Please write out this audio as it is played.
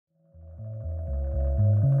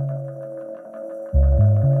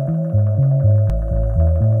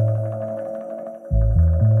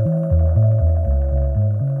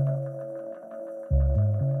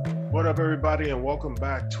everybody, and welcome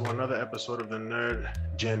back to another episode of the Nerd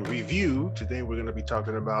Gen Review. Today, we're going to be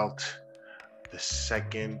talking about the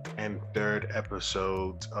second and third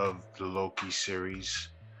episodes of the Loki series.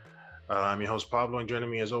 I'm your host, Pablo, and joining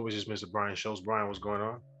me, as always, is Mr. Brian Schultz. Brian, what's going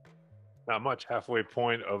on? Not much, halfway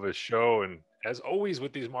point of a show, and as always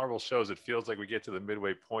with these Marvel shows, it feels like we get to the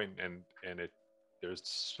midway point, and there's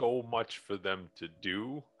so much for them to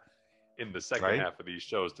do in the second half of these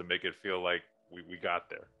shows to make it feel like we got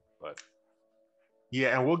there. But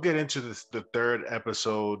yeah, and we'll get into the third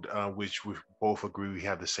episode, which we both agree we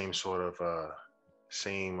have the same sort of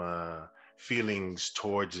feelings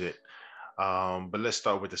towards it. But let's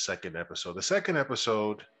start with the second episode. The second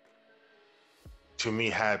episode, to me,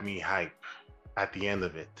 had me hype at the end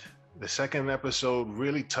of it. The second episode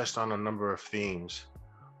really touched on a number of themes,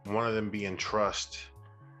 one of them being trust,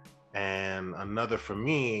 and another for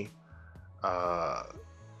me,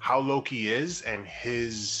 how Loki is and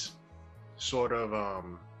his sort of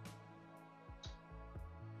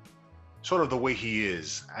the way he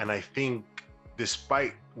is. And I think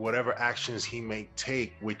despite whatever actions he may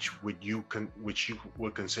take, which you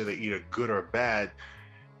would consider either good or bad,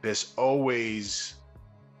 there's always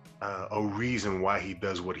a reason why he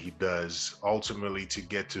does what he does, ultimately to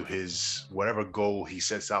get to his whatever goal he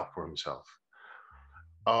sets out for himself.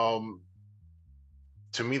 To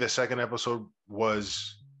me, the second episode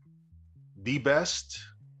was the best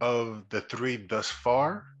of the three thus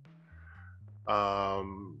far.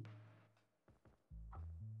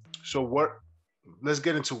 Let's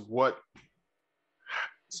get into what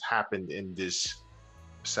has happened in this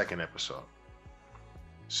second episode.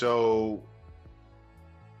 So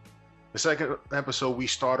the second episode, we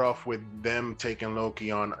start off with them taking Loki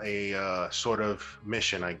on a sort of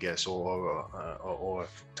mission, I guess, or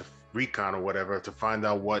to recon or whatever, to find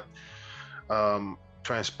out what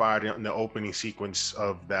transpired in the opening sequence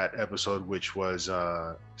of that episode, which was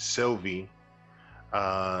Sylvie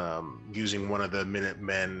using one of the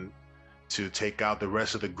Minutemen to take out the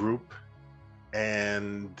rest of the group,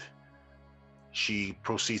 and she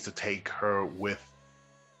proceeds to take her with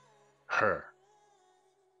her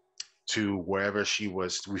to wherever she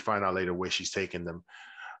was. We find out later where she's taking them.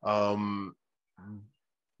 Brian,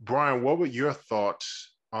 what were your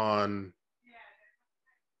thoughts on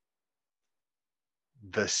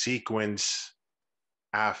the sequence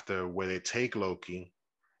after where they take Loki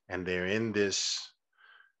and they're in this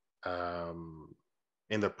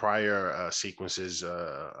in the prior sequences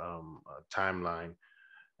timeline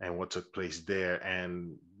and what took place there,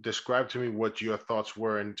 and describe to me what your thoughts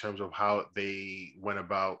were in terms of how they went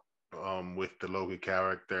about with the Loki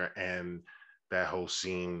character and that whole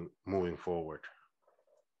scene moving forward.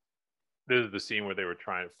 This is the scene where they were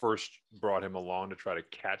first brought him along to try to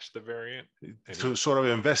catch the variant, to sort of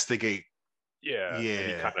investigate. Yeah. And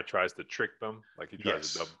he kind of tries to trick them, like he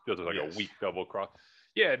tries to build a weak double cross.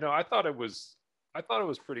 Yeah, no, I thought it was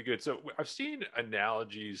pretty good. So I've seen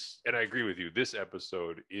analogies, and I agree with you. This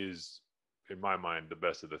episode is, in my mind, the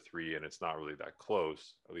best of the three, and it's not really that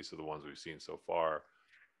close, at least of the ones we've seen so far.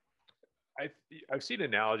 I've seen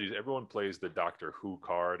analogies. Everyone plays the Doctor Who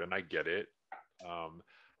card, and I get it.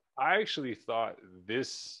 I actually thought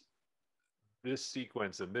this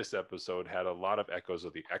sequence in this episode had a lot of echoes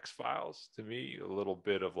of the X-Files to me. A little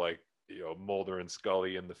bit of like, Mulder and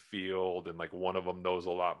Scully in the field, and like one of them knows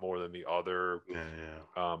a lot more than the other.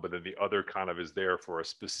 But then the other kind of is there for a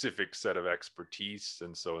specific set of expertise.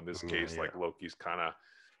 And so in this case, like Loki's kind of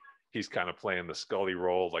playing the Scully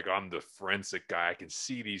role. Like, I'm the forensic guy. I can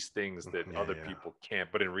see these things that other people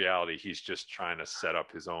can't. But in reality, he's just trying to set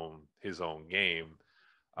up his own game.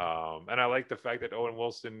 And I like the fact that Owen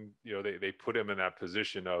Wilson, they put him in that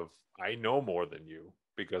position of, I know more than you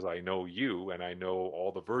because I know you and I know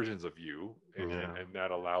all the versions of you. And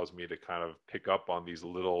that allows me to kind of pick up on these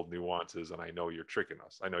little nuances. And I know you're tricking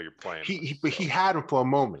us. I know you're playing. But he had him for a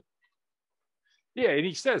moment. Yeah, and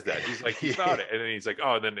he says that. He's like, he thought it. And then he's like,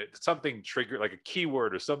 oh, and then something triggered, like a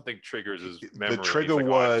keyword or something triggers his memory. The trigger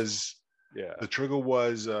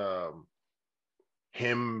was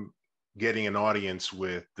him getting an audience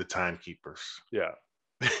with the timekeepers. Yeah.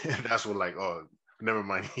 That's what, like, oh, never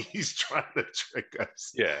mind. He's trying to trick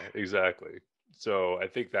us. Yeah, exactly. So I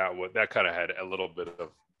think that kind of had a little bit of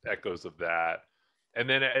echoes of that. And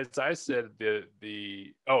then, as I said,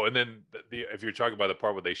 and then if you're talking about the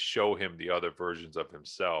part where they show him the other versions of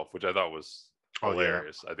himself, which I thought was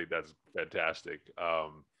hilarious. I think that's fantastic.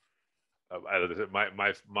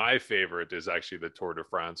 My favorite is actually the Tour de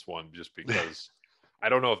France one, just because I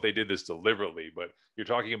don't know if they did this deliberately, but you're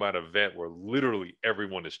talking about an event where literally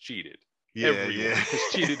everyone is cheated. Everyone is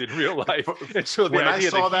cheated in real life. And so the when idea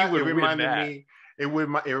I saw that, it reminded me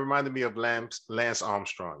it reminded me of Lance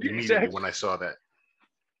Armstrong immediately Exactly. when I saw that.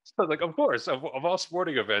 So, like, of course, of all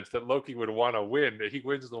sporting events that Loki would want to win, he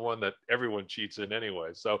wins the one that everyone cheats in anyway.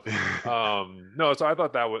 So, no, so I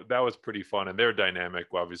thought that was pretty fun, and their dynamic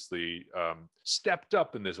obviously stepped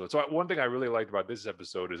up in this one. So, one thing I really liked about this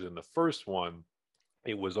episode is in the first one,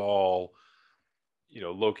 it was all,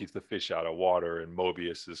 Loki's the fish out of water, and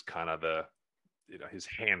Mobius is kind of the his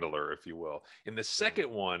handler, if you will. In the second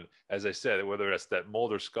one, as I said, whether that's that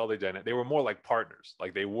Mulder Scully dynamic, they were more like partners.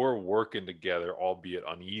 Like they were working together, albeit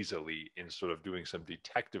uneasily, in sort of doing some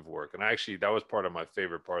detective work. And actually, that was part of my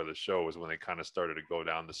favorite part of the show, was when they kind of started to go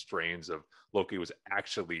down the strains of Loki was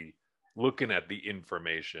actually looking at the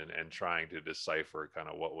information and trying to decipher kind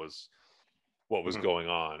of what was going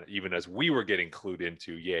on, even as we were getting clued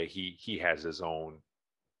into, he has his own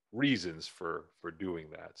reasons for doing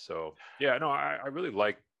that. So yeah, no, I really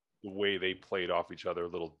like the way they played off each other a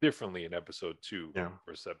little differently in episode 2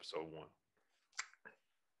 versus episode 1.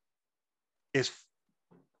 It's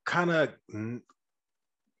kind of,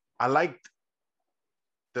 I liked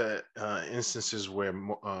the instances where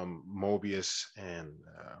Mobius and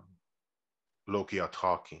Loki are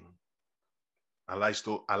talking. I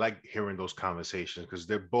like hearing those conversations because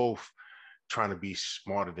they're both trying to be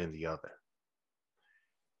smarter than the other.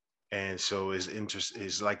 And so I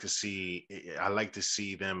like to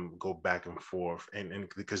see them go back and forth, and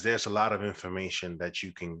because there's a lot of information that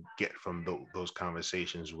you can get from those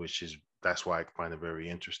conversations, that's why I find it very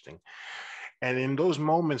interesting. And in those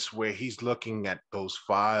moments where he's looking at those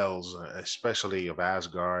files, especially of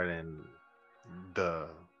Asgard and the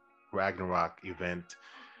Ragnarok event,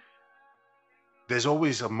 there's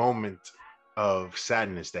always a moment of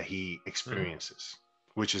sadness that he experiences,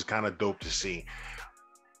 which is kind of dope to see.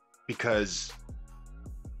 Because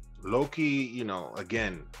Loki,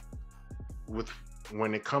 again,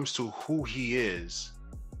 when it comes to who he is,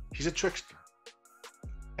 he's a trickster.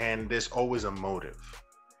 And there's always a motive.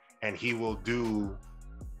 And he will do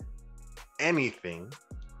anything,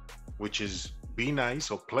 which is be nice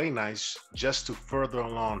or play nice, just to further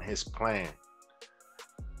along his plan.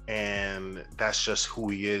 And that's just who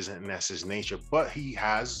he is, and that's his nature. But he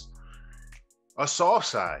has a soft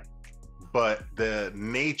side. But the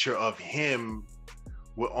nature of him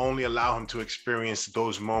will only allow him to experience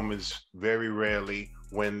those moments very rarely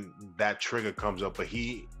when that trigger comes up. But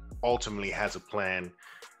he ultimately has a plan,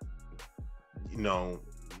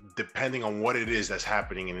 depending on what it is that's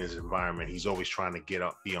happening in his environment. He's always trying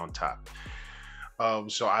to be on top.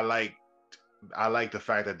 So I like the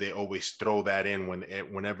fact that they always throw that in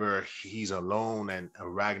whenever he's alone and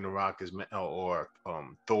Ragnarok is or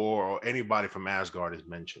Thor or anybody from Asgard is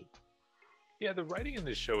mentioned. Yeah, the writing in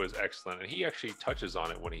this show is excellent, and he actually touches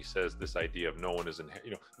on it when he says this idea of no one is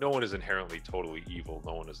inherently totally evil,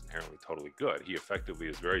 no one is inherently totally good. He effectively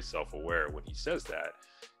is very self-aware when he says that.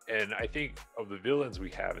 And I think of the villains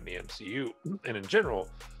we have in the MCU and in general,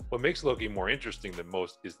 what makes Loki more interesting than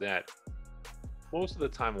most is that most of the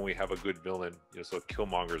time when we have a good villain, so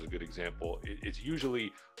Killmonger is a good example, it's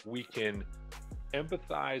usually we can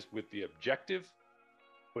empathize with the objective,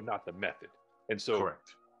 but not the method. And so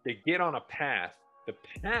Correct. They get on a path, the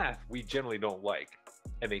path we generally don't like,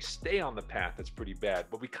 and they stay on the path that's pretty bad,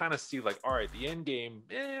 but we kind of see like, all right, the end game,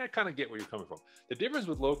 I kind of get where you're coming from. The difference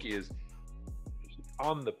with Loki is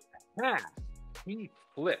on the path, he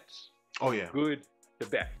flips. Oh yeah. Good to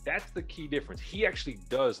bad. That's the key difference. He actually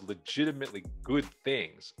does legitimately good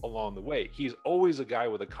things along the way. He's always a guy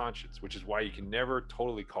with a conscience, which is why you can never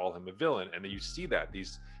totally call him a villain. And then you see that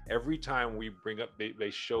every time we bring up, they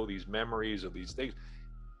show these memories of these things,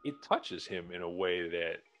 it touches him in a way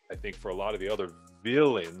that I think for a lot of the other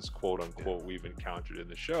villains, quote unquote, we've encountered in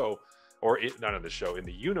the show, or not in the show, in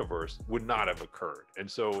the universe, would not have occurred. And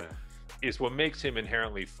so it's what makes him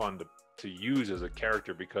inherently fun to use as a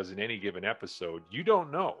character, because in any given episode, you don't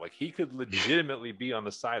know. Like, he could legitimately be on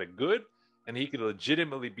the side of good, and he could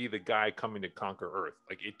legitimately be the guy coming to conquer Earth.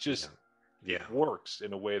 Like, it just works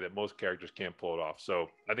in a way that most characters can't pull it off. So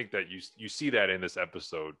I think that you see that in this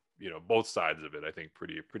episode, both sides of it, I think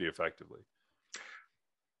pretty effectively.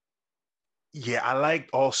 Yeah, I like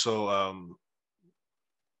also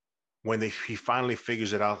when he finally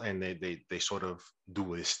figures it out and they sort of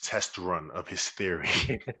do his test run of his theory.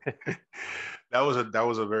 that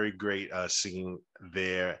was a very great scene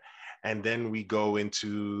there. And then we go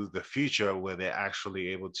into the future where they're actually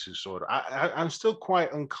able to sort of, I'm still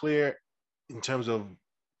quite unclear in terms of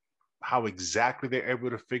how exactly they're able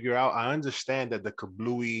to figure out. I understand that the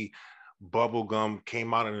kablooey bubblegum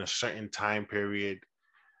came out in a certain time period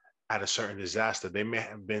at a certain disaster. They may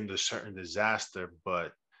have been the certain disaster,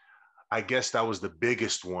 but I guess that was the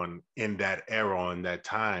biggest one in that era, in that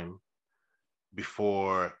time,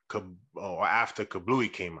 before or after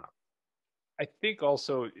Kablooey came out. I think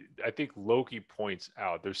also, I think Loki points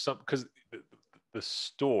out there's some, because the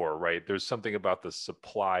store, right? There's something about the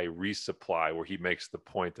supply resupply where he makes the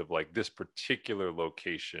point of like this particular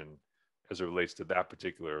location as it relates to that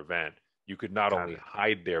particular event. You could not only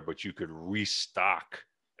hide there, but you could restock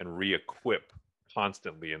and re-equip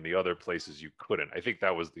constantly in the other places you couldn't. I think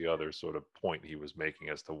that was the other sort of point he was making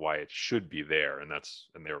as to why it should be there. And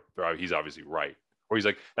he's obviously right. Or he's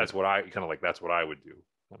like, that's what I kind of like, that's what I would do.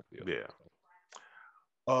 Yeah.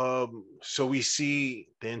 So we see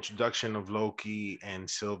the introduction of Loki and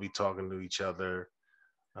Sylvie talking to each other.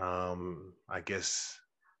 I guess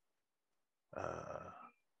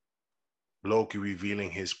Loki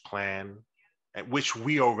revealing his plan, which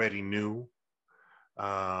we already knew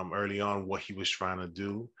early on what he was trying to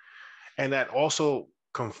do. And that also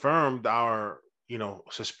confirmed our,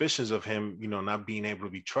 suspicions of him, not being able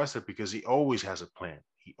to be trusted, because he always has a plan.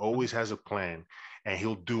 He always has a plan, and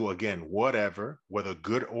he'll do, again, whatever, whether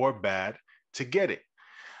good or bad, to get it.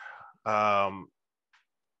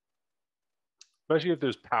 Especially if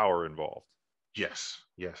there's power involved. Yes,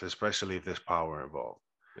 especially if there's power involved.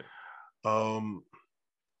 Yeah.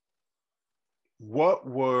 What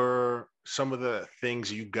were some of the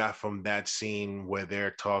things you got from that scene where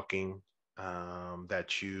they're talking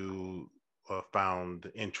that you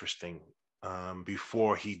found interesting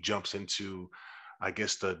before he jumps into, I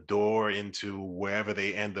guess, the door into wherever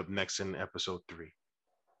they end up next in episode 3?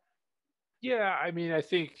 Yeah, I mean, I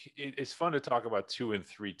think it's fun to talk about 2 and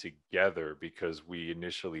 3 together because we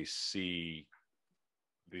initially see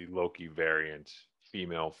the Loki variant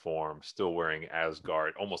female form still wearing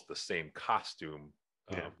Asgard, almost the same costume,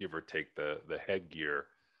 give or take the headgear.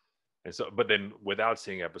 And so, but then without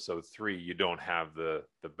seeing episode 3, you don't have the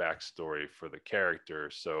backstory for the character.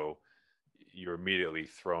 So you're immediately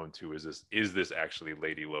thrown to, is this actually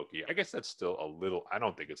Lady Loki? I guess that's still a little, I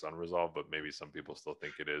don't think it's unresolved, but maybe some people still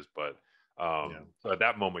think it is. But so at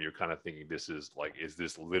that moment, you're kind of thinking, is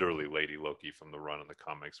this literally Lady Loki from the run in the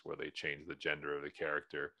comics where they change the gender of the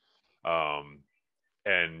character?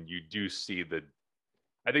 And you do see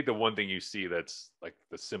I think the one thing you see that's like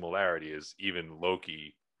the similarity is even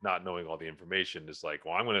Loki not knowing all the information is like,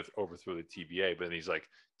 well, I'm going to overthrow the TVA. But then he's like,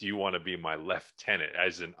 do you want to be my lieutenant?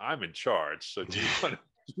 As in, I'm in charge. So do you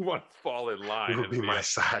want to fall in line? You'll be my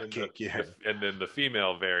sidekick, and then the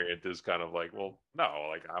female variant is kind of like, well, no,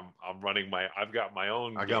 like I'm running I've got my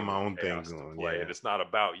own. I got my own thing to play, and it's not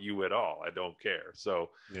about you at all. I don't care. So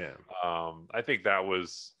I think that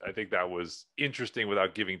was interesting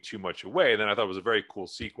without giving too much away. And then I thought it was a very cool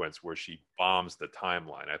sequence where she bombs the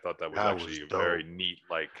timeline. I thought that was actually a very neat,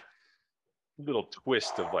 like, little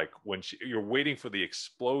twist of like when you're waiting for the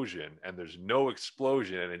explosion and there's no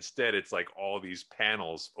explosion, and instead it's like all these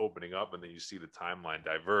panels opening up and then you see the timeline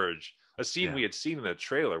diverge, a scene we had seen in the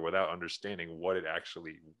trailer without understanding what it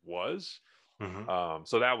actually was.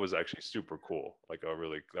 So that was actually super cool. Like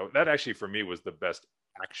that actually for me was the best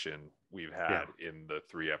action we've had in the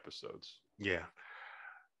 3 episodes.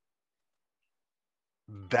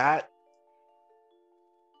 That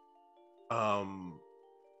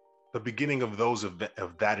the beginning of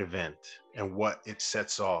that event and what it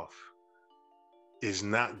sets off is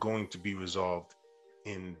not going to be resolved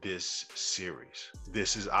in this series.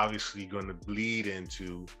 This is obviously going to bleed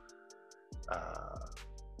into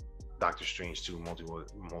Doctor Strange 2,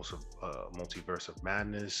 Multiverse of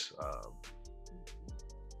Madness,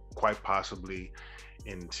 quite possibly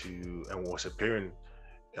into, and what's appearing,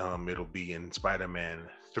 it'll be in Spider-Man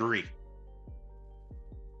 3,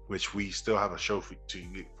 which we still have a show for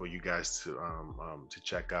you guys to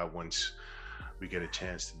check out once we get a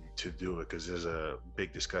chance to do it, because there's a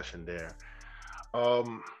big discussion there.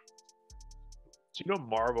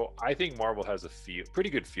 Marvel, I think Marvel has a pretty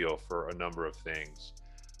good feel for a number of things.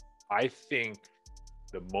 I think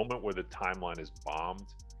the moment where the timeline is bombed,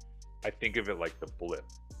 I think of it like the blip.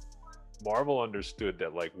 Marvel understood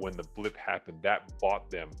that, like, when the blip happened, that bought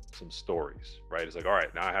them some stories, right? It's like, all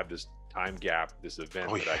right, now I have this time gap, this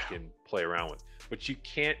event that I can play around with. But you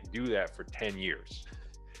can't do that for 10 years.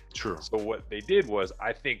 True. So what they did was,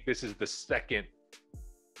 I think this is the second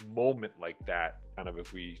moment like that, kind of,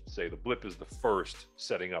 if we say the blip is the first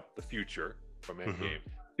setting up the future from Endgame,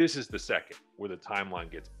 this is the second where the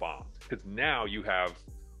timeline gets bombed. Because now you have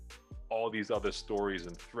all these other stories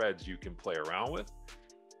and threads you can play around with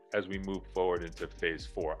as we move forward into phase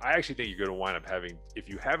 4. I actually think you're going to wind up having, if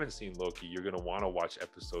you haven't seen Loki, you're going to want to watch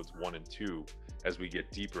episodes 1 and 2 as we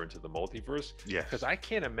get deeper into the multiverse. Yeah. Because I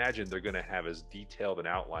can't imagine they're going to have as detailed an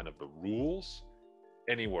outline of the rules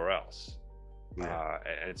anywhere else. Yeah.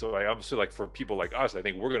 And so I obviously, like, for people like us, I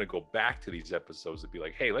think we're going to go back to these episodes to be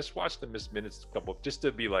like, hey, let's watch the missed minutes couple, just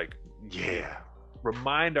to be like, Yeah.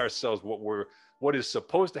 remind ourselves what is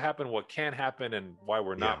supposed to happen, what can happen, and why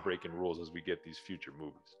we're not breaking rules as we get these future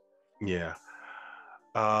movies. Yeah.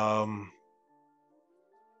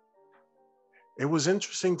 It was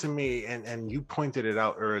interesting to me, and you pointed it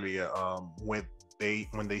out earlier, when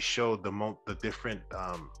they showed the different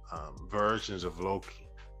versions of Loki.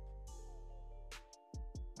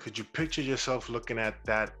 Could you picture yourself looking at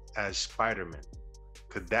that as Spider-Man?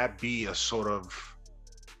 Could that be a sort of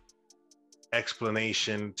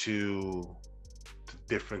explanation to the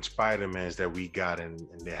different Spider-Mans that we got, and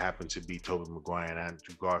they happen to be Tobey Maguire and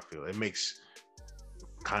Andrew Garfield? It makes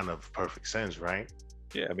kind of perfect sense, right?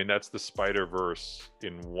 Yeah, I mean, that's the Spider-Verse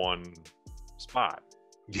in one spot.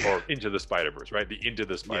 Or Into the Spider-Verse, right? The Into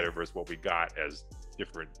the Spider-Verse, what we got as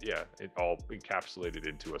different, it all encapsulated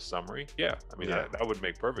into a summary. Yeah, I mean, that would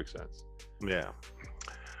make perfect sense. Yeah.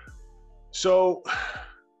 So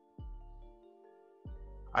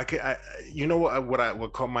you know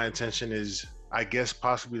what caught my attention is, I guess,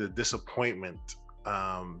 possibly the disappointment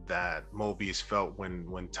that Mobius felt when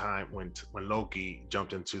Loki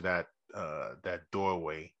jumped into that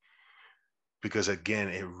doorway, because again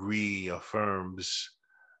it reaffirms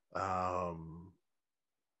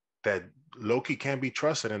that Loki can't be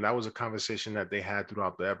trusted, and that was a conversation that they had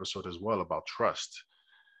throughout the episode as well about trust,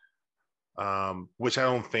 which I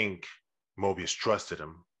don't think Mobius trusted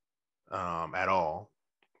him at all.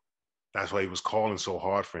 That's why he was calling so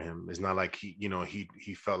hard for him. It's not like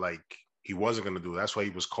he felt like he wasn't going to do it. That's why he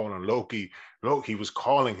was calling Loki. He was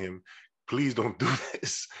calling him, please don't do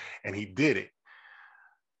this, and he did it.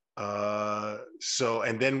 So,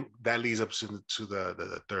 and then that leads up to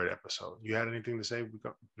the third episode. You had anything to say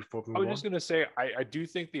before we move on? I was just going to say, I do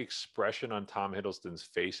think the expression on Tom Hiddleston's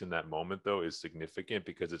face in that moment, though, is significant,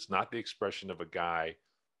 because it's not the expression of a guy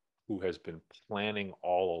who has been planning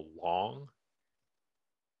all along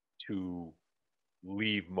to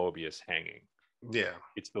leave Mobius hanging. Yeah.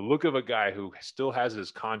 It's the look of a guy who still has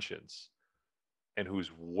his conscience and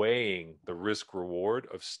who's weighing the risk reward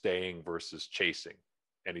of staying versus chasing.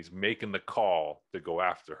 And he's making the call to go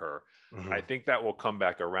after her. Mm-hmm. I think that will come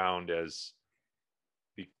back around as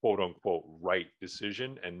the quote unquote right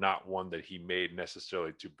decision, and not one that he made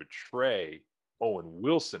necessarily to betray Owen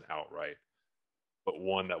Wilson outright, but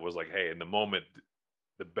one that was like, hey, in the moment,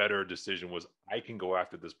 the better decision was, I can go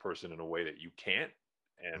after this person in a way that you can't,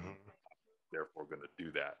 and therefore going to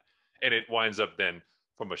do that. And it winds up then,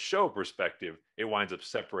 from a show perspective, it winds up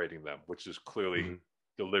separating them, which is clearly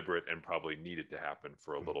deliberate and probably needed to happen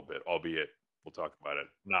for a little bit, albeit we'll talk about it,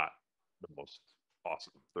 not the most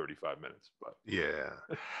awesome 35 minutes, but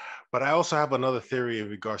but I also have another theory in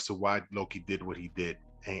regards to why Loki did what he did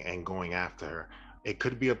and going after her. It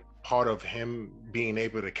could be a part of him being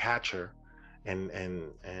able to catch her, and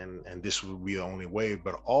this would be the only way.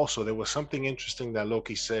 But also, there was something interesting that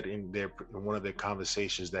Loki said in one of their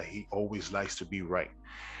conversations, that he always likes to be right.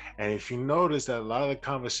 And if you notice that a lot of the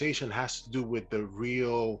conversation has to do with the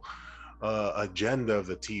real agenda of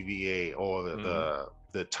the TVA, or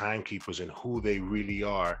the timekeepers, and who they really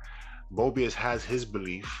are. Mobius has his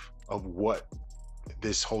belief of what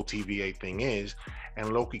this whole TVA thing is,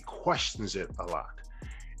 and Loki questions it a lot.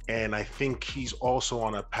 And I think he's also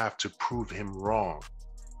on a path to prove him wrong.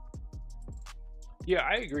 Yeah,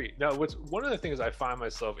 I agree. Now, one of the things I find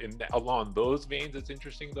myself in along those veins that's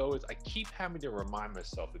interesting, though, is I keep having to remind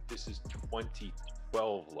myself that this is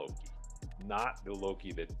 2012 Loki, not the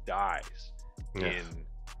Loki that dies in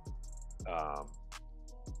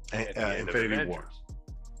Infinity War.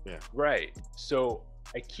 Yeah. Right. So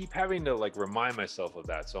I keep having to remind myself of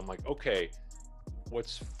that. So I'm like, okay,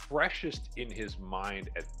 what's freshest in his mind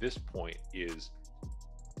at this point is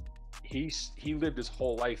he lived his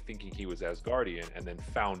whole life thinking he was Asgardian, and then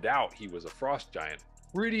found out he was a frost giant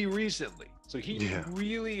pretty recently. So he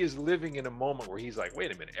really is living in a moment where he's like,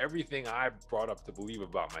 wait a minute, everything I brought up to believe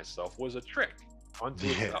about myself was a trick unto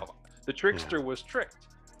itself. The trickster was tricked.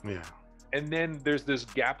 Yeah. And then there's this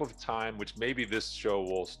gap of time, which maybe this show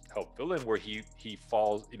will help fill in, where he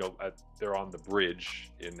falls, they're on the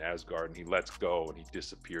bridge in Asgard, and he lets go and he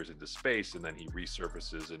disappears into space, and then he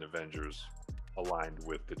resurfaces in Avengers aligned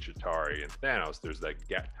with the Chitauri and Thanos. There's that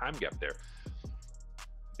time gap there.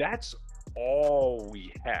 That's all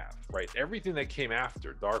we have, right? Everything that came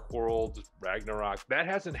after, Dark World, Ragnarok, that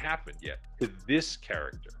hasn't happened yet to this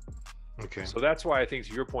character. Okay. So that's why I think,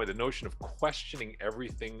 to your point, the notion of questioning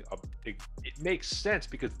everything, it makes sense,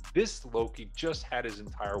 because this Loki just had his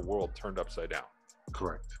entire world turned upside down.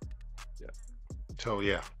 Correct. Yeah. So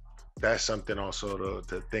yeah, That's something also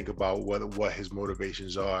to think about what his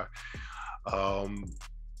motivations are. Um,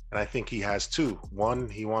 and I think he has two. One,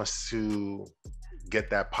 he wants to get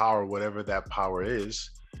that power, whatever that power is,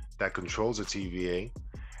 that controls the TVA,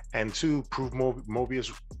 and two, prove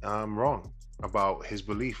Mobius wrong about his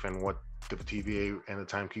belief and what the TVA and the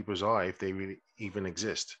timekeepers are, if they really even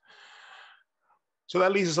exist. So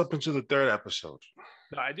that leads us up into the third episode.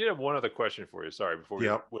 Now, I did have one other question for you. Sorry, before we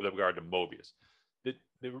with regard to Mobius,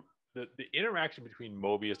 the interaction between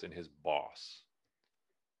Mobius and his boss.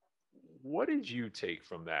 What did you take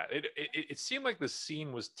from that? It seemed like the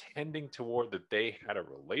scene was tending toward that they had a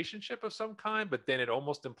relationship of some kind, but then it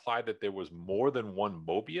almost implied that there was more than one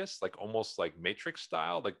Mobius, like almost like Matrix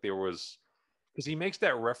style. Like there was, because he makes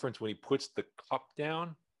that reference when he puts the cup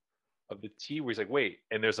down of the tea, where he's like, wait,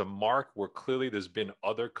 and there's a mark where clearly there's been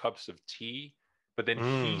other cups of tea, but then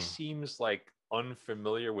he seems like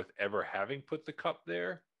unfamiliar with ever having put the cup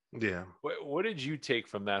there. Yeah. What did you take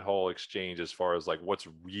from that whole exchange as far as like what's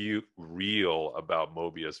real about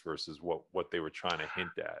Mobius versus what they were trying to hint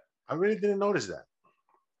at? I really didn't notice that.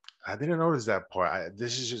 I didn't notice that part.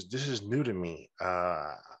 This is new to me.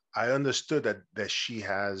 I understood that she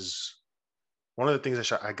has, one of the things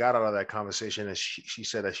that I got out of that conversation is she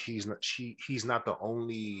said that he's not the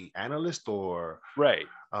only analyst or right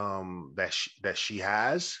that she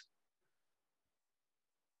has.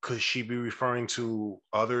 Could she be referring to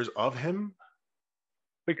others of him?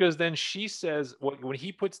 Because then she says, when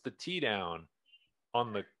he puts the tea down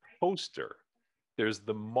on the poster, there's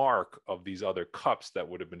the mark of these other cups that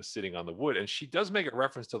would have been sitting on the wood. And she does make a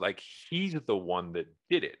reference to like, he's the one that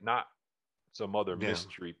did it, not some other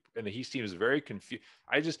mystery. And he seems very confused.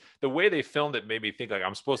 The way they filmed it made me think like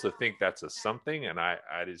I'm supposed to think that's a something. And I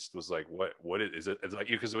just was like, what is it? It's like,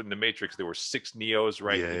 because in the Matrix, there were 6 Neos,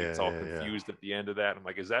 right? And it's all confused at the end of that. I'm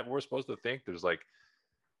like, is that what we're supposed to think? There's like,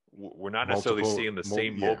 we're not necessarily seeing the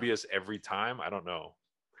same Mobius every time. I don't know,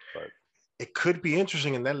 but it could be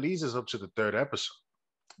interesting. And that leads us up to the third episode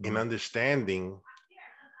in understanding,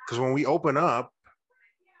 because when we open up,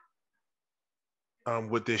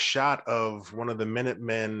 with this shot of one of the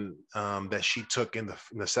Minutemen that she took in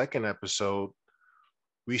the second episode,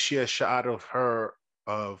 we see a shot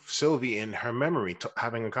of Sylvie in her memory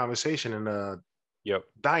having a conversation in a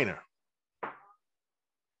diner.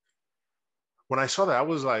 When I saw that, I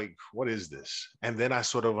was like, what is this? And then I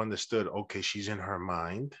sort of understood, okay, she's in her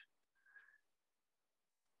mind.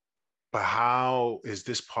 But how is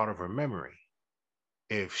this part of her memory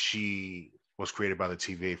if she was created by the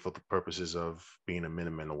TVA for the purposes of being a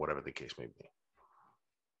Minuteman or whatever the case may be?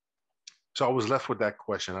 So I was left with that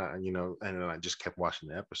question, and then I just kept watching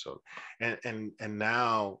the episode, and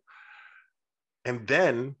now, and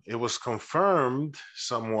then it was confirmed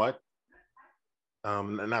somewhat,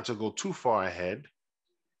 not to go too far ahead,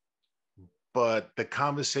 but the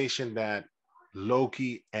conversation that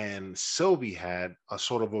Loki and Sylvie had, a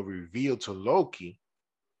sort of a reveal to Loki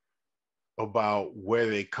about where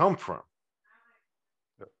they come from.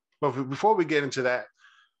 But before we get into that,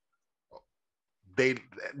 they,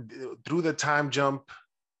 through the time jump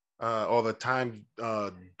or the time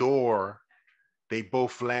door, they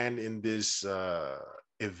both land in this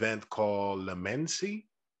event called Lamency.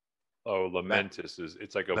 Oh, Lamentis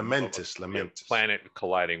it's like a planet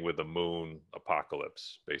colliding with a moon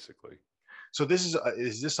apocalypse, basically. So this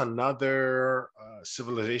is this another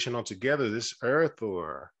civilization altogether? This Earth,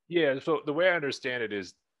 or? Yeah. So the way I understand it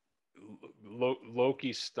is,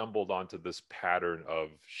 Loki stumbled onto this pattern of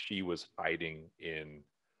she was hiding in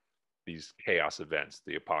these chaos events,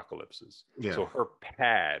 the apocalypses. Yeah. So her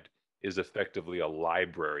pad is effectively a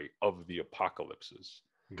library of the apocalypses.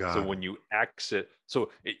 So when you exit,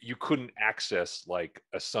 you couldn't access like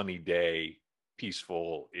a sunny day,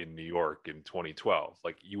 peaceful in New York in 2012.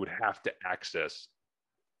 Like you would have to access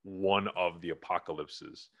one of the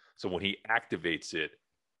apocalypses. So when he activates it,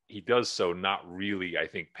 he does so not really, I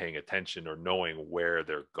think, paying attention or knowing where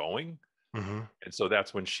they're going. Mm-hmm. And so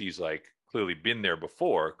that's when she's like clearly been there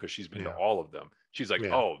before, because she's been to all of them. She's like,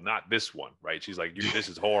 oh, not this one, right? She's like, this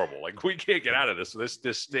is horrible. Like, we can't get out of this.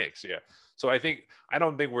 This stinks. Yeah. So I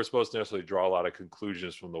don't think we're supposed to necessarily draw a lot of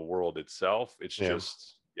conclusions from the world itself. It's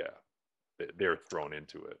just, they're thrown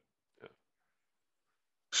into it. Yeah.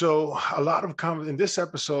 So a lot of comments in this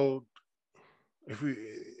episode, if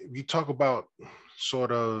we talk about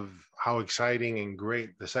sort of how exciting and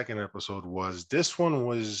great the second episode was, this one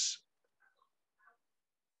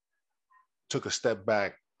took a step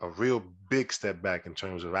back, a real big step back in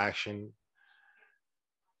terms of action,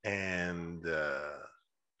 and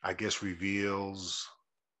I guess reveals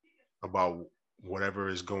about whatever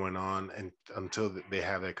is going on, and until they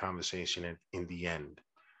have that conversation in the end.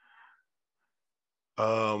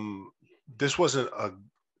 This wasn't a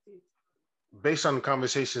based on the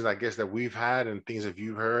conversations I guess that we've had and things that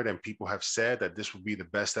you've heard and people have said that this would be the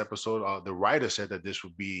best episode. The writer said that this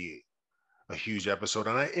would be a huge episode,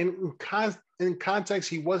 and in context,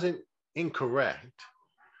 he wasn't incorrect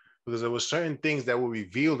because there were certain things that were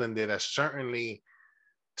revealed in there that certainly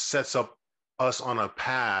sets up us on a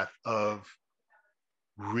path of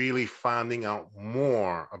really finding out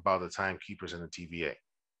more about the timekeepers and the TVA.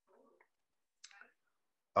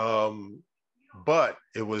 But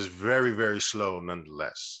it was very, very slow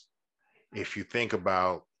nonetheless. If you think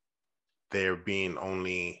about there being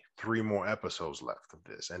only 3 more episodes left of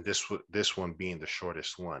this, and this one being the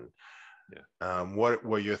shortest one. Yeah. What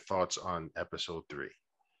were your thoughts on episode 3?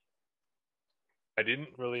 I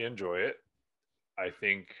didn't really enjoy it. I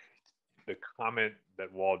think the comment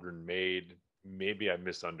that Waldron made, maybe I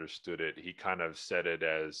misunderstood it. He kind of said it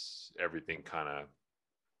as everything kind of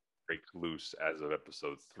breaks loose as of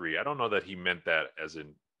episode 3. I don't know that he meant that as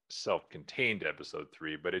in self-contained episode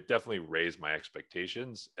 3, but it definitely raised my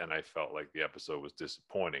expectations, and I felt like the episode was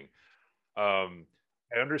disappointing. I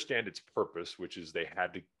understand its purpose, which is they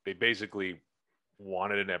basically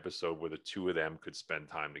wanted an episode where the two of them could spend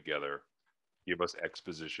time together, give us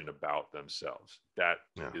exposition about themselves. That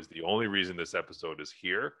is the only reason this episode is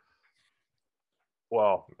here.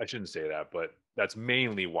 Well, I shouldn't say that, but that's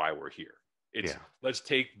mainly why we're here. It's let's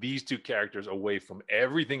take these two characters away from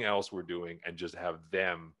everything else we're doing and just have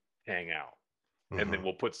them hang out. And then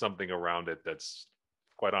we'll put something around it that's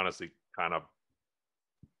quite honestly kind of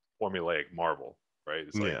formulaic Marvel, right?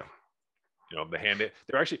 It's like, the hand.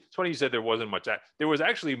 It's funny you said there wasn't much. There was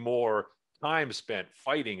actually more time spent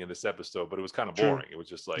fighting in this episode, but it was kind of boring. It was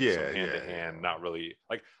just like some hand to hand, not really.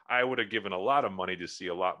 Like I would have given a lot of money to see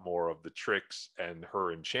a lot more of the tricks and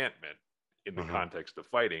her enchantment in the context of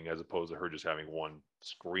fighting, as opposed to her just having one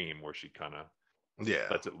scream where she kind of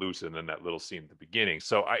lets it loose, and then that little scene at the beginning.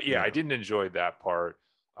 So I didn't enjoy that part.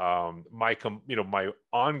 My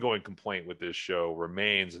ongoing complaint with this show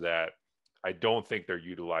remains that I don't think they're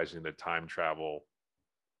utilizing the time travel,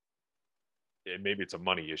 and maybe it's a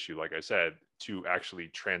money issue, like I said, to actually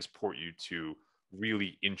transport you to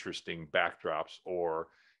really interesting backdrops or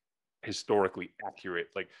historically accurate.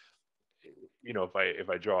 Like, if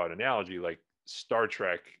I draw an analogy, like Star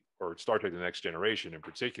Trek or Star Trek: The Next Generation in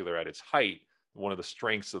particular, at its height, one of the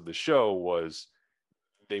strengths of the show was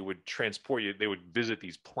they would transport you. They would visit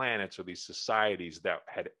these planets or these societies that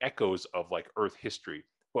had echoes of like Earth history,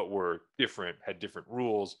 but were different, had different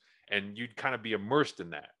rules, and you'd kind of be immersed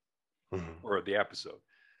in that or the episode.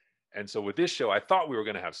 And so with this show, I thought we were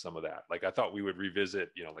going to have some of that. Like I thought we would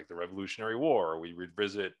revisit, like the Revolutionary War, or we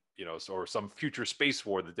revisit, or some future space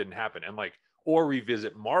war that didn't happen, and or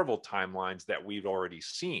revisit Marvel timelines that we've already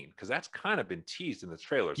seen, because that's kind of been teased in the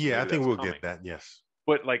trailers. So I think we'll get that. Yes.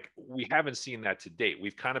 But we haven't seen that to date.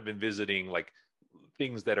 We've kind of been visiting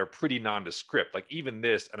things that are pretty nondescript. Like even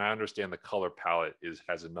this, and I understand the color palette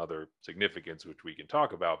has another significance, which we can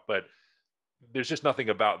talk about, but there's just nothing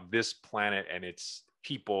about this planet and its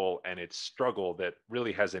people and its struggle that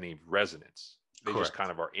really has any resonance. They just kind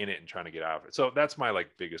of are in it and trying to get out of it. So that's my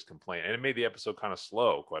biggest complaint. And it made the episode kind of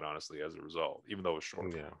slow, quite honestly, as a result, even though it was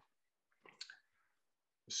short. Yeah.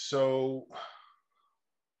 So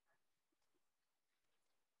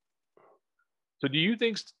do you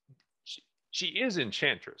think she is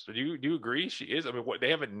Enchantress? Or do you agree she is? I mean, they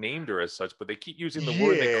haven't named her as such, but they keep using the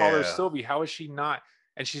word. They call her Sylvie. How is she not?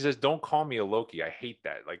 And she says, "Don't call me a Loki." I hate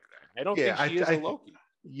that. I don't think she is a Loki.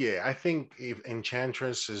 Yeah, I think if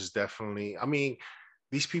Enchantress is definitely. I mean,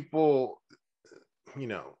 these people,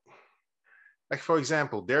 like for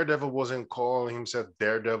example, Daredevil wasn't calling himself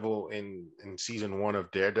Daredevil in season 1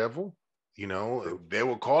 of Daredevil. They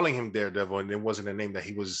were calling him Daredevil, and it wasn't a name that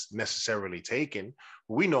he was necessarily taking.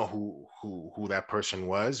 We know who that person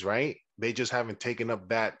was, right? They just haven't taken up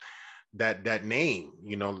that name.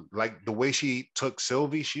 Like the way she took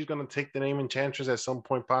Sylvie, she's gonna take the name Enchantress at some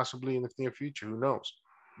point, possibly in the near future. Who knows?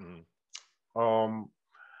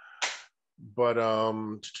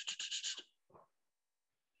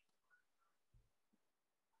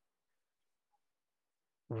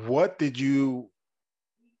 What did you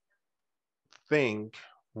think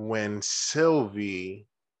when Sylvie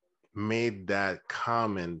made that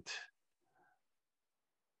comment?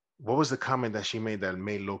 What was the comment that she made that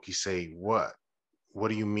made Loki say, "What? What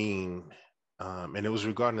do you mean?" And it was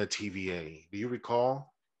regarding the TVA. Do you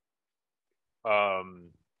recall?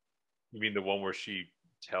 You mean the one where she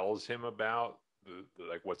tells him about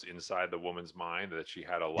the what's inside the woman's mind, that she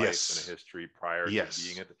had a life and a history prior to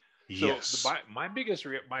being at my biggest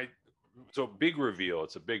big reveal.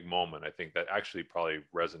 It's a big moment. I think that actually probably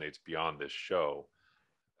resonates beyond this show.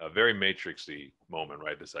 a very Matrixy moment,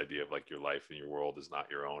 right? This idea of like your life and your world is not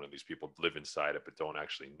your own, and these people live inside it but don't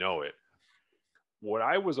actually know it. What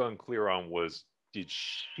I was unclear on was, did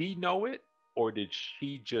she know it, or did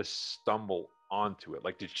she just stumble onto it?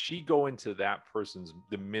 Like, did she go into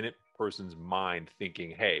the minute person's mind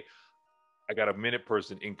thinking, hey, I got a minute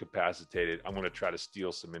person incapacitated, I'm going to try to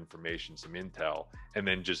steal some information, some intel, and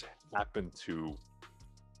then just happen to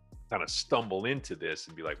kind of stumble into this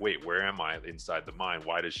and be like, wait, where am I inside the mind?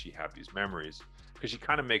 Why does she have these memories? Because she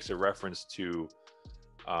kind of makes a reference to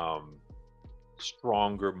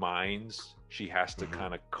stronger minds. She has to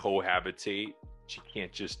kind of cohabitate. She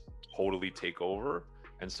can't just totally take over.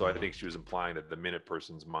 And so I think she was implying that the minute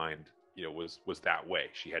person's mind, was that way.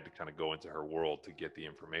 She had to kind of go into her world to get the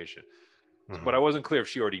information. But I wasn't clear if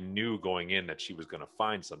she already knew going in that she was going to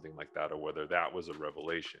find something like that, or whether that was a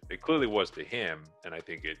revelation. It clearly was to him. And I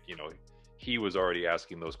think he was already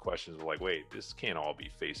asking those questions of like, wait, this can't all be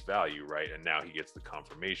face value, right? And now he gets the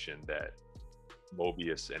confirmation that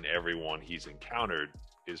Mobius and everyone he's encountered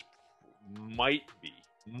might be,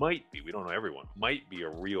 we don't know everyone, might be a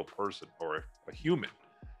real person or a human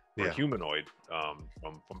or a humanoid from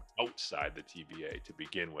outside the TVA to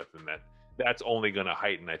begin with. And that's only going to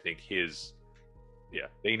heighten, I think,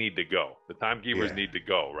 they need to go. The timekeepers need to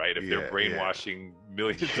go, right? If they're brainwashing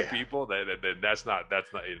millions of people, then that's not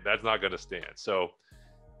going to stand. So,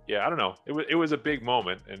 I don't know. It was a big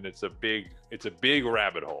moment, and it's a big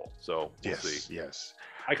rabbit hole. So we'll see. Yes.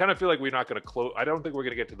 I kind of feel like we're not going to close. I don't think we're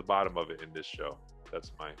going to get to the bottom of it in this show.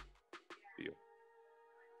 That's my feel.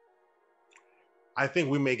 I think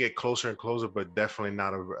we may get closer and closer, but definitely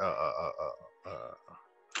not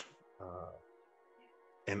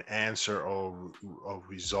an answer or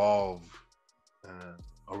resolve,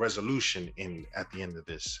 a resolution at the end of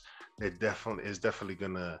this. It definitely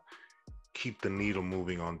gonna keep the needle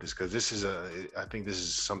moving on this, because I think this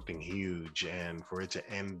is something huge, and for it to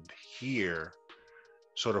end here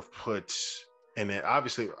sort of puts, and it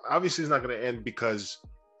obviously it's not going to end, because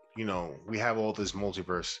we have all this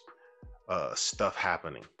multiverse stuff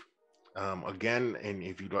happening again. And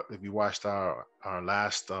if you watched our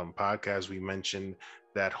last podcast, we mentioned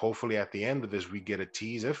that hopefully at the end of this we get a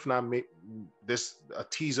tease, if not a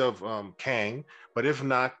tease of Kang, but if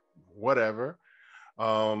not, whatever.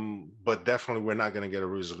 But definitely we're not going to get a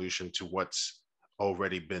resolution to what's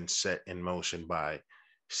already been set in motion by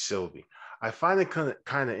Sylvie. I find it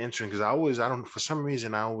kind of interesting, because for some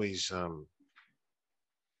reason I always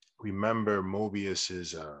remember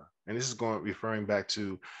Mobius's, and this is referring back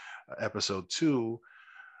to episode 2,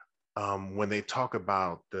 when they talk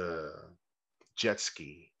about the jet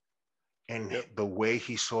ski, and the way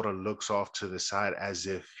he sort of looks off to the side as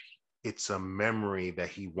if it's a memory that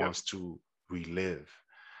he wants to relive.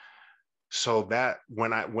 So that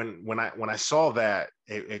when I saw that,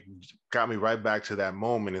 it got me right back to that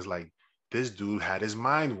moment. It's like, this dude had his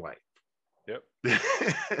mind wiped. Yep.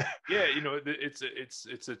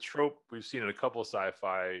 It's a trope we've seen in a couple of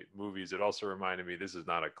sci-fi movies. It also reminded me, this is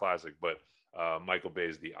not a classic, but Michael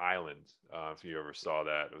Bay's The Island. If you ever saw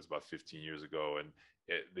that, it was about 15 years ago, and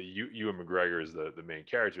Ewan McGregor is the main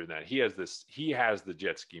character in that. He has the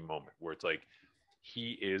jet ski moment where it's like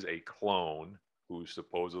he is a clone who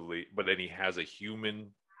supposedly, but then he has a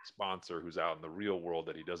human sponsor who's out in the real world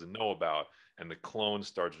that he doesn't know about, and the clone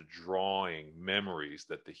starts drawing memories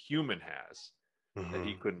that the human has that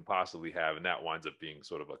he couldn't possibly have, and that winds up being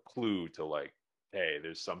sort of a clue to like, hey,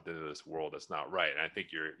 there's something in this world that's not right. And I think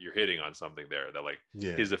you're hitting on something there, that like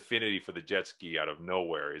his affinity for the jet ski out of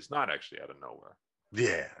nowhere is not actually out of nowhere.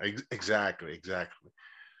 Exactly.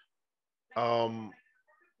 I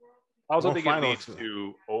also think it leads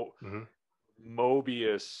to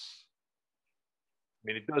Mobius. I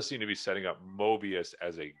mean, it does seem to be setting up Mobius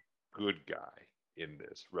as a good guy in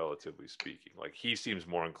this, relatively speaking. Like, he seems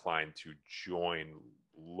more inclined to join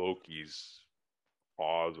Loki's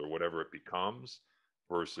cause or whatever it becomes,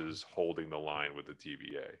 versus holding the line with the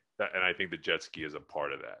TVA. And I think the jet ski is a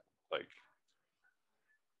part of that. Like,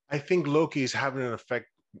 I think Loki is having an effect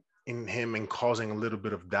in him and causing a little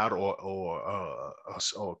bit of doubt, or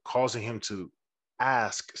causing him to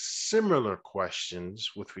ask similar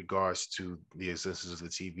questions with regards to the existence of the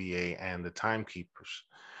TVA and the timekeepers.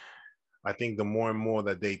 I think the more and more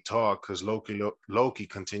that they talk, because Loki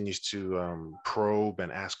continues to probe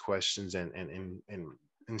and ask questions and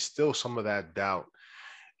instill some of that doubt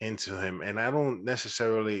into him. And I don't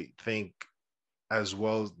necessarily think as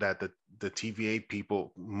well that the TVA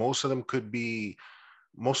people, most of them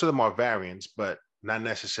are variants, but not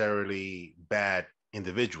necessarily bad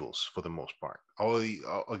individuals for the most part.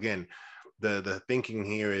 Again, the thinking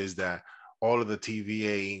here is that all of the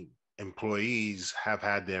TVA employees have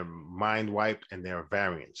had their mind wiped and their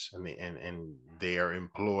variants, and they are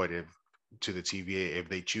employed to the TVA. If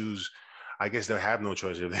they choose, I guess they'll have no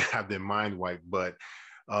choice if they have their mind wiped. But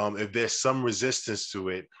if there's some resistance to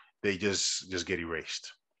it, they just get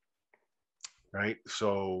erased, right?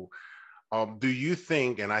 So, do you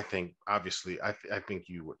think? And I think obviously, I think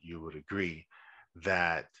you would agree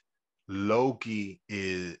that Loki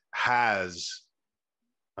has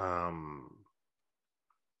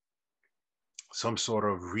some sort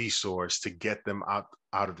of resource to get them out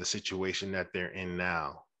of the situation that they're in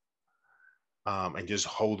now, and just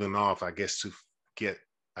holding off, get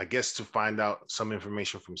I guess to find out some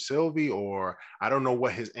information from Sylvie, or I don't know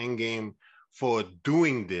what his end game for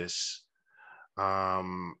doing this,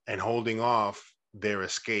 and holding off their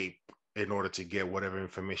escape in order to get whatever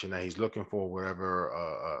information that he's looking for,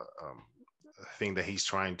 whatever thing that he's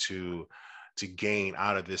trying to gain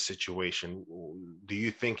out of this situation. Do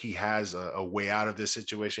you think he has a way out of this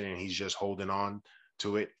situation and he's just holding on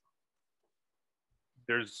to it?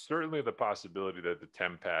 There's certainly the possibility that the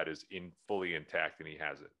TemPad is fully intact and he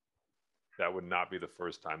has it. That would not be the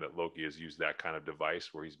first time that Loki has used that kind of device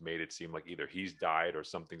where he's made it seem like either he's died or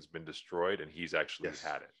something's been destroyed and he's actually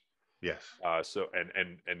had it. Yes. So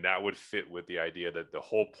that would fit with the idea that the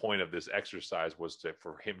whole point of this exercise was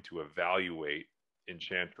for him to evaluate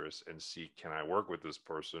Enchantress and see, can I work with this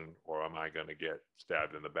person or am I going to get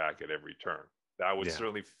stabbed in the back at every turn? That would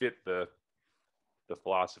certainly fit the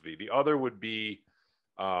philosophy. The other would be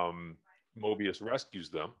Mobius rescues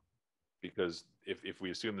them, because if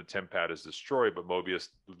we assume the TemPad is destroyed, but Mobius,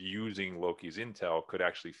 using Loki's intel, could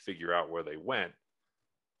actually figure out where they went,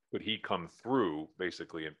 could he come through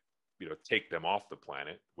basically and take them off the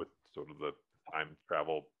planet with sort of the time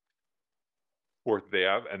travel work they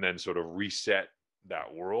have, and then sort of reset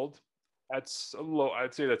that world? That's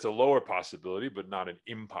I'd say that's a lower possibility, but not an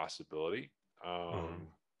impossibility.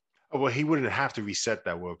 Well, he wouldn't have to reset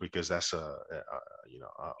that world because that's an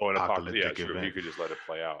apocalyptic event. Sure, he could just let it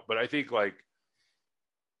play out. But I think like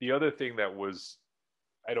the other thing that was,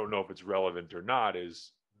 I don't know if it's relevant or not,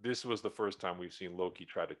 is this was the first time we've seen Loki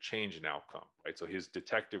try to change an outcome, right? So his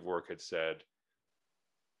detective work had said,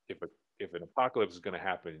 if an apocalypse is going to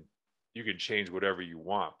happen, you can change whatever you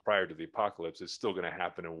want prior to the apocalypse. It's still going to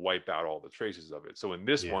happen and wipe out all the traces of it. So in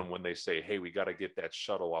this one, when they say, hey, we got to get that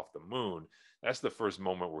shuttle off the moon, that's the first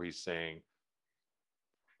moment where he's saying,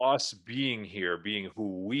 us being here, being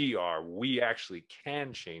who we are, we actually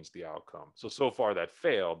can change the outcome. So far that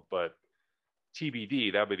failed, but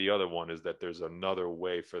TBD, that'd be the other one, is that there's another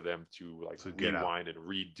way for them to rewind and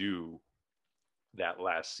redo that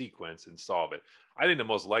last sequence and solve it. I think the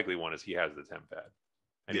most likely one is he has the TemPad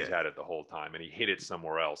and he's had it the whole time and he hid it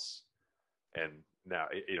somewhere else. And now,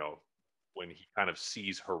 when he kind of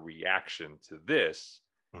sees her reaction to this,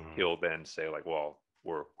 he'll then say like, well,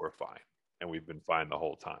 we're fine. And we've been fine the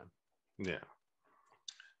whole time. Yeah.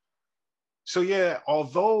 So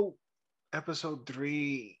although episode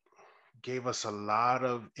 3 gave us a lot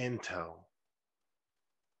of intel,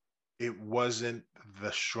 it wasn't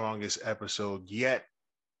the strongest episode yet.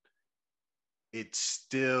 It's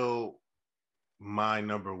still my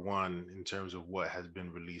number one in terms of what has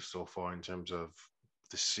been released so far in terms of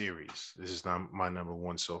the series. This is not my number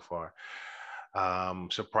one so far.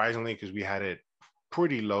 Surprisingly, because we had it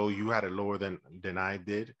pretty low. You had it lower than I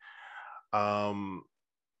did.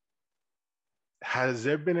 Has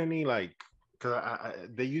there been any because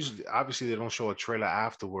they usually, obviously they don't show a trailer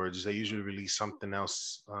afterwards. They usually release something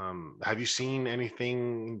else. Have you seen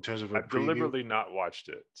anything in terms of a I've preview? deliberately not watched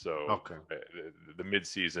it. So okay, the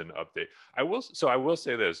mid-season update. I will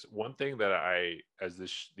say this one thing that as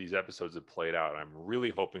these episodes have played out, I'm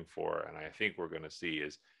really hoping for, and I think we're going to see,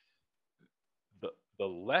 is the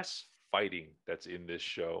less fighting that's in this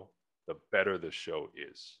show, the better the show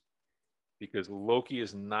is. Because Loki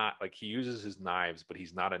is not, he uses his knives, but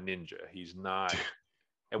he's not a ninja. He's not.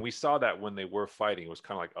 And we saw that when they were fighting. It was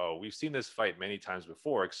kind of like, oh, we've seen this fight many times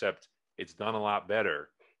before, except it's done a lot better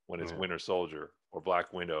when it's Winter Soldier or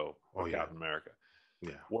Black Widow or Captain America.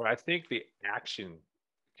 Yeah. Where I think the action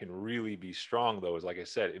can really be strong, though, is, like I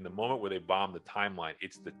said, in the moment where they bomb the timeline,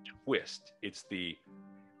 it's the twist. It's the,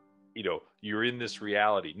 you're in this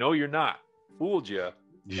reality. No, you're not. Fooled you.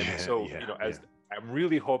 I'm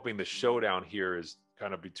really hoping the showdown here is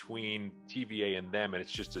kind of between TVA and them, and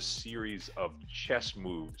it's just a series of chess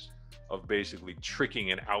moves of basically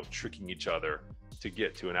tricking and out-tricking each other to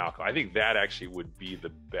get to an outcome. I think that actually would be the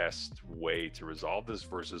best way to resolve this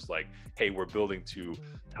versus hey, we're building to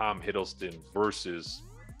Tom Hiddleston versus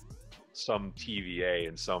some TVA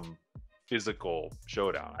and some physical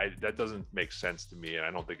showdown. That doesn't make sense to me, and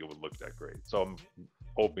I don't think it would look that great. So I'm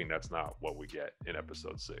hoping that's not what we get in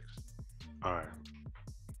episode 6. All right.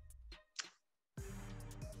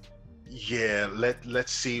 Yeah,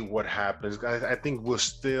 let's see what happens. I think we'll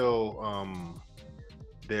still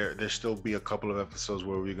there still be a couple of episodes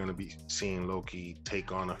where we're going to be seeing Loki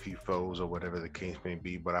take on a few foes or whatever the case may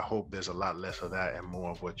be, but I hope there's a lot less of that and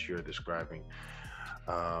more of what you're describing,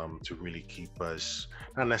 to really keep us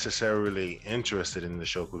not necessarily interested in the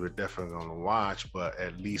show, because we're definitely going to watch, but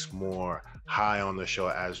at least more high on the show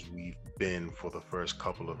as we've been for the first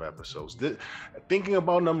couple of episodes. Thinking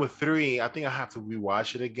about number 3, I think I have to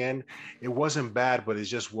rewatch it again. It wasn't bad, but it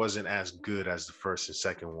just wasn't as good as the first and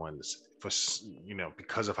second ones, for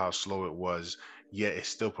because of how slow it was. Yet it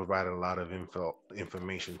still provided a lot of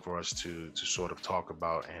information for us to sort of talk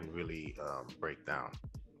about and really break down.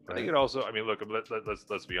 I think it also, I mean, look,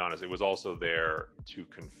 let's be honest. It was also there to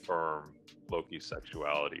confirm Loki's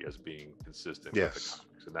sexuality as being consistent with the comics.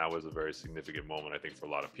 And that was a very significant moment, I think, for a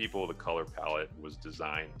lot of people. The color palette was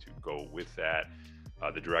designed to go with that.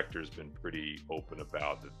 The director's been pretty open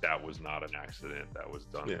about that was not an accident. That was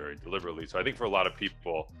done very deliberately. So I think for a lot of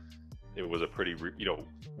people, it was a pretty,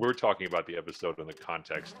 we're talking about the episode in the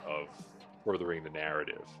context of furthering the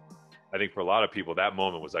narrative. I think for a lot of people, that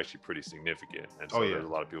moment was actually pretty significant. And so there's a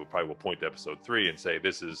lot of people probably will point to episode 3 and say,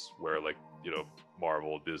 this is where, like,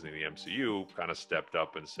 Marvel, Disney, the MCU kind of stepped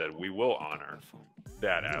up and said, we will honor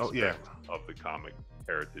that aspect of the comic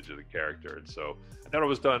heritage of the character. And so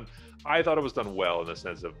I thought it was done well in the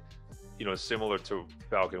sense of, similar to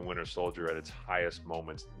Falcon Winter Soldier at its highest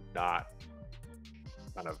moments, not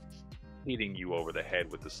kind of hitting you over the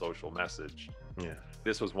head with the social message. Yeah.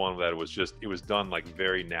 This was one that it was done like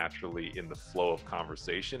very naturally in the flow of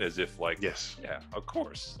conversation, as if like, yeah, of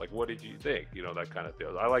course. Like, what did you think? That kind of thing.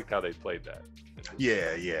 I liked how they played that.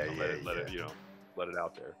 Let it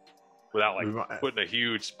out there without like putting a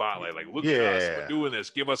huge spotlight. Like, look at us, we're doing this.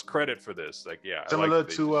 Give us credit for this. Like, similar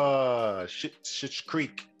to Schitt's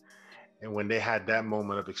Creek, and when they had that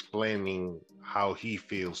moment of explaining how he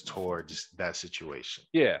feels towards that situation.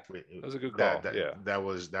 Yeah, that was a good call. That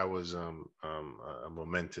was a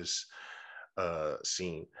momentous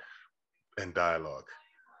scene and dialogue.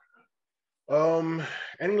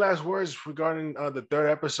 Any last words regarding the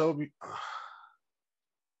 3rd episode?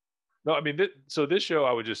 No, I mean, so this show,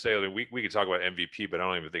 I would just say, we could talk about MVP, but I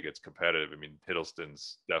don't even think it's competitive. I mean,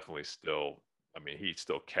 Hiddleston's definitely still. I mean, he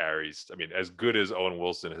still carries. I mean, as good as Owen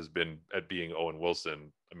Wilson has been at being Owen Wilson,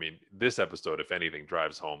 I mean, this episode, if anything,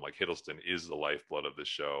 drives home like Hiddleston is the lifeblood of the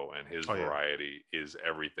show, and his variety is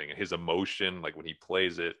everything. And his emotion, like when he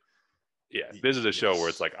plays it, this is a show where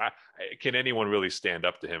it's like, can anyone really stand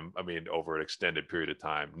up to him? I mean, over an extended period of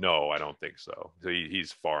time? No, I don't think so. So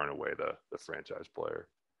he's far and away the franchise player.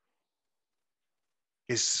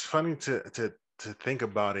 It's funny to think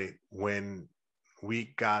about it when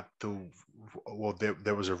we got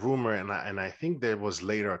there was a rumor, and I think there was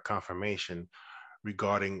later a confirmation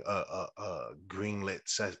regarding a greenlit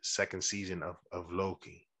second season of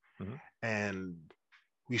Loki. Mm-hmm. And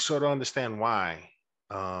we sort of understand why.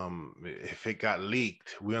 If it got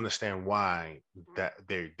leaked, we understand why that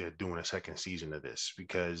they're doing a second season of this,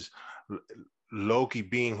 because Loki,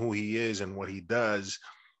 being who he is and what he does,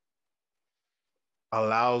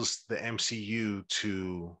 allows the MCU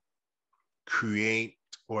to create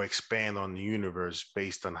or expand on the universe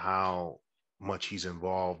based on how much he's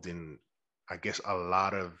involved in, I guess, a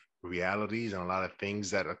lot of realities and a lot of things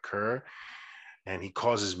that occur. And he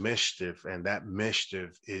causes mischief, and that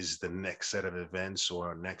mischief is the next set of events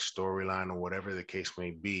or next storyline or whatever the case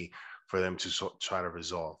may be for them to try to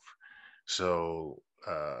resolve. So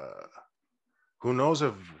who knows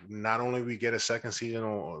if not only we get a second season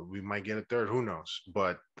or we might get a third, who knows?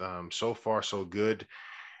 But so far so good.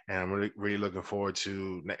 And I'm really, really looking forward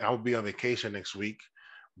to. I'll be on vacation next week,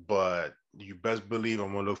 but you best believe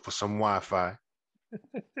I'm gonna look for some Wi-Fi,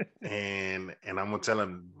 and I'm gonna tell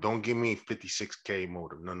him, don't give me 56K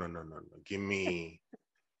modem. No. Give me.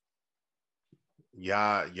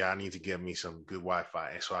 Y'all need to give me some good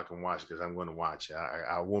Wi-Fi so I can watch, because I'm going to watch.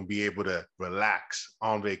 I won't be able to relax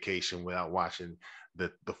on vacation without watching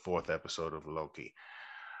the 4th episode of Loki.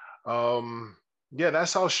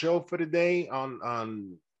 That's our show for today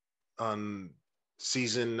on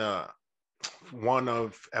season 1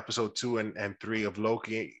 of episode 2 and 3 of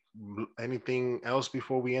Loki. Anything else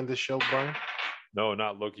before we end the show, Brian? No,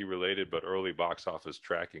 not Loki related, but early box office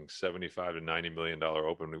tracking, $75 to $90 million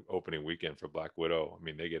opening weekend for Black Widow. I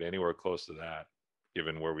mean, they get anywhere close to that,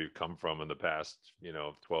 given where we've come from in the past,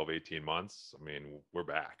 12, 18 months. I mean, we're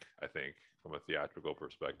back, I think, from a theatrical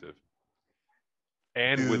perspective.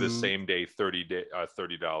 And with a same day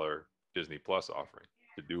 $30 Disney Plus offering.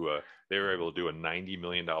 they were able to do a $90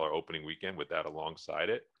 million opening weekend with that alongside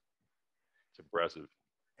it. It's impressive.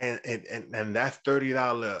 And that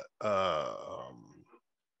 $30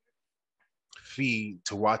 fee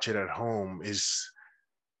to watch it at home is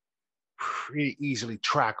pretty easily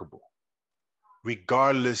trackable,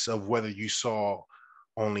 regardless of whether you saw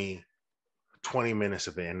only 20 minutes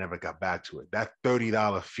of it and never got back to it. That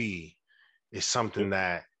 $30 fee is something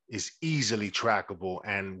that is easily trackable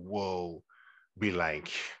and will be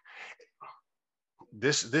like,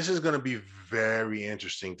 this is going to be very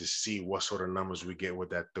interesting to see what sort of numbers we get with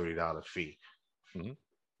that $30 fee. Mm-hmm.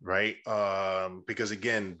 Right? Because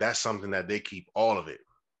again, that's something that they keep all of it,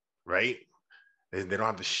 right? They don't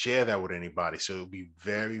have to share that with anybody. So it'll be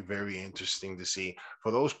very, very interesting to see.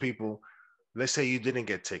 For those people, let's say you didn't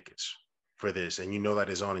get tickets for this and you know that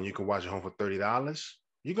it's on and you can watch it home for $30,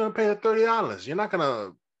 you're going to pay the $30. You're not going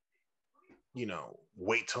to,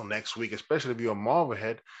 wait till next week, especially if you're a Marvel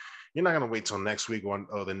head. You're not going to wait till next week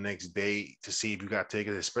or the next day to see if you got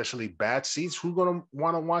tickets, especially bad seats. Who's going to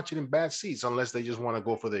want to watch it in bad seats unless they just want to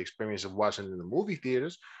go for the experience of watching it in the movie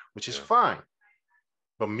theaters, which is fine.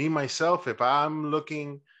 But me, myself, if I'm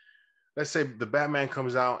looking, let's say the Batman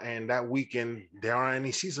comes out and that weekend there aren't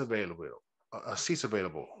any seats available, I'm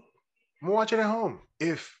gonna watch it at home.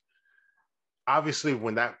 If obviously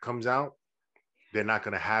when that comes out, they're not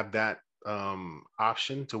going to have that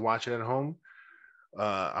option to watch it at home.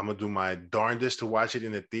 I'm gonna do my darndest to watch it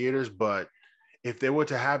in the theaters, but if they were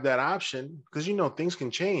to have that option, because things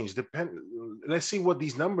can change. Let's see what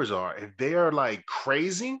these numbers are. If they are like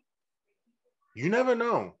crazy, you never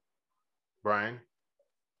know. Brian,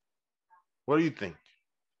 what do you think?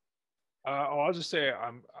 I'll just say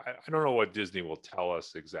I don't know what Disney will tell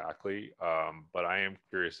us exactly, but I am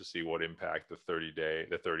curious to see what impact the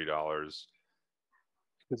 $30.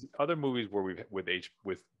 Because other movies where we've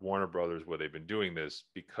with Warner Brothers where they've been doing this,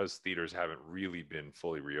 because theaters haven't really been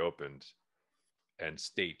fully reopened and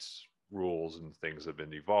states rules and things have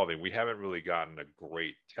been evolving, we haven't really gotten a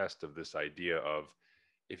great test of this idea of,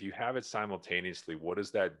 if you have it simultaneously, what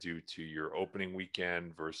does that do to your opening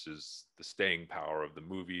weekend versus the staying power of the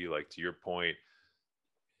movie? Like, to your point,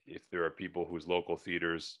 if there are people whose local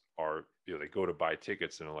theaters are, they go to buy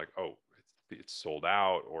tickets and are like, oh, it's sold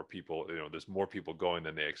out, or people, there's more people going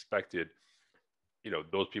than they expected,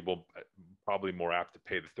 those people probably more apt to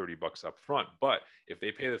pay the $30 up front. But if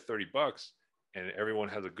they pay the $30 and everyone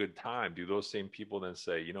has a good time, do those same people then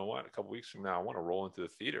say, you know what, a couple weeks from now, I want to roll into the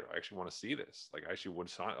theater, I actually want to see this, like I actually want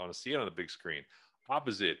to see it on the big screen?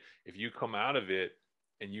 Opposite, if you come out of it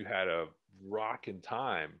and you had a rocking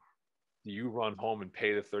time, do you run home and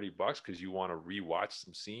pay the $30 because you want to rewatch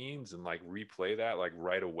some scenes and like replay that like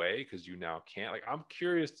right away because you now can't? Like, I'm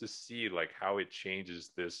curious to see like how it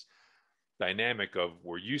changes this dynamic of,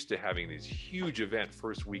 we're used to having these huge event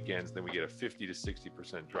first weekends, then we get a 50 to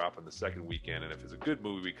 60% drop on the second weekend, and if it's a good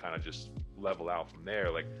movie, we kind of just level out from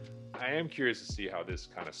there. Like, I am curious to see how this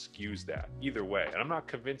kind of skews that either way, and I'm not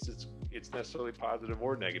convinced it's necessarily positive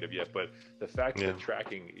or negative yet, but the fact that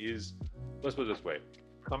tracking is, let's put it this way,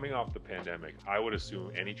 coming off the pandemic, I would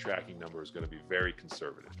assume any tracking number is going to be very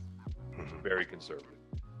conservative. Very conservative.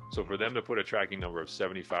 So for them to put a tracking number of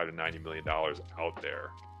 $75 to $90 million out there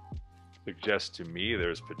suggests to me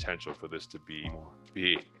there's potential for this to be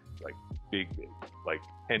big, like big, like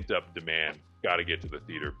pent up demand, got to get to the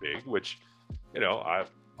theater big, which,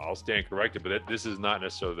 I'll stand corrected, but this is not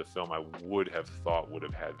necessarily the film I would have thought would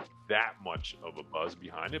have had that much of a buzz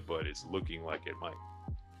behind it, but it's looking like it might.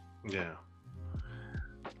 Yeah.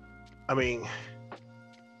 I mean,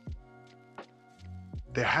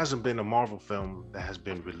 there hasn't been a Marvel film that has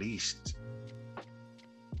been released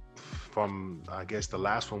from, I guess the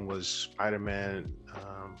last one was Spider-Man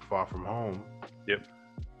Far From Home. Yep.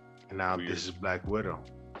 And now this is Black Widow.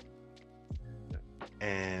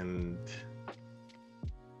 And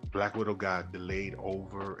Black Widow got delayed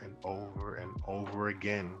over and over and over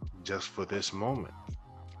again just for this moment.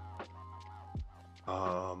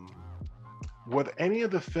 Were any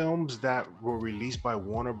of the films that were released by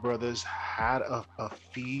Warner Brothers had a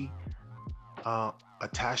fee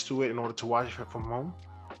attached to it in order to watch it from home?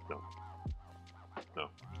 No.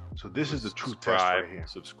 So this is the true test right here.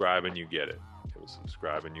 Subscribe and you get it. It was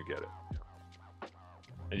subscribe and you get it.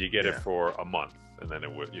 And you get it for a month, and then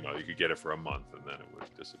it would, you could get it for a month and then it would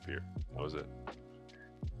disappear. That was it.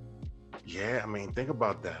 Yeah, I mean, think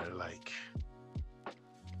about that. Like,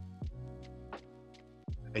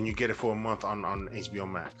 and you get it for a month on HBO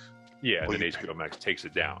Max. Yeah, and then HBO Max takes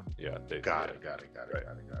it down. Yeah, got it.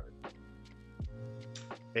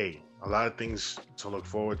 Hey, a lot of things to look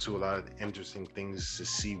forward to, a lot of interesting things to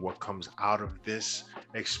see what comes out of this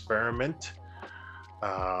experiment.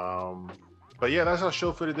 But yeah, that's our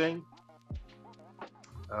show for today.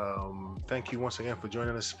 Thank you once again for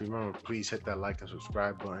joining us. Remember, please hit that like and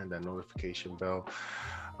subscribe button, that notification bell.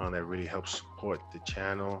 That really helps support the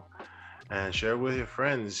channel. And share it with your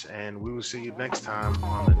friends. And we will see you next time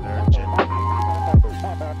on the Nerd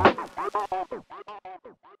Gen.